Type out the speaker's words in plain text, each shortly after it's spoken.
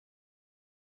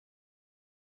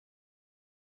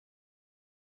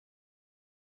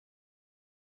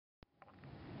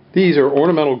These are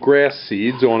ornamental grass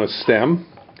seeds on a stem,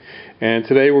 and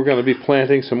today we're going to be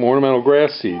planting some ornamental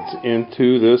grass seeds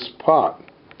into this pot.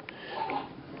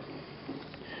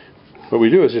 What we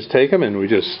do is just take them and we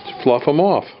just fluff them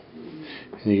off.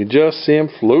 And you can just see them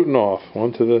floating off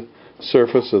onto the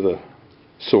surface of the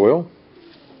soil.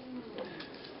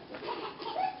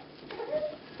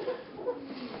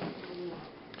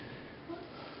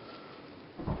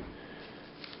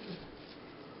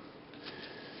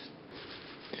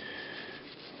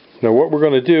 Now what we're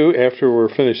going to do after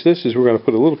we're finished this is we're going to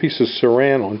put a little piece of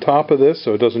saran on top of this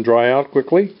so it doesn't dry out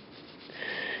quickly.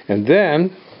 And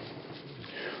then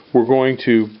we're going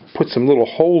to put some little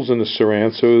holes in the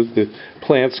saran so the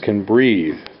plants can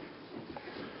breathe.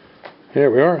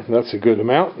 There we are. That's a good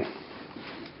amount.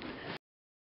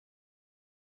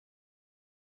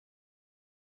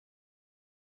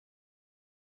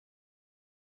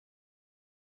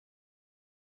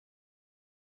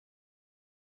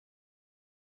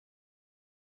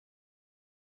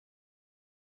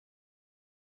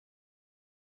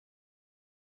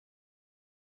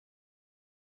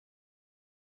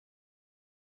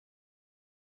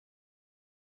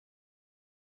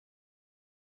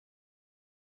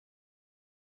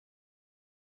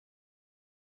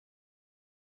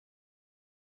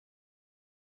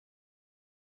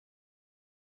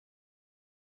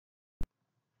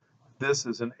 This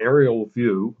is an aerial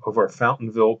view of our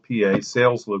Fountainville, PA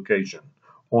sales location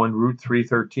on Route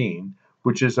 313,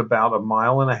 which is about 1.5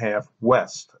 miles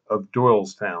west of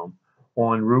Doylestown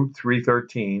on Route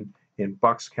 313 in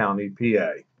Bucks County,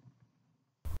 PA.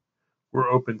 We're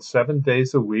open 7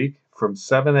 days a week from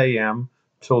 7 a.m.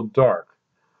 till dark,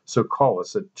 so call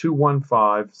us at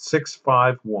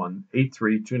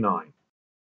 215-651-8329.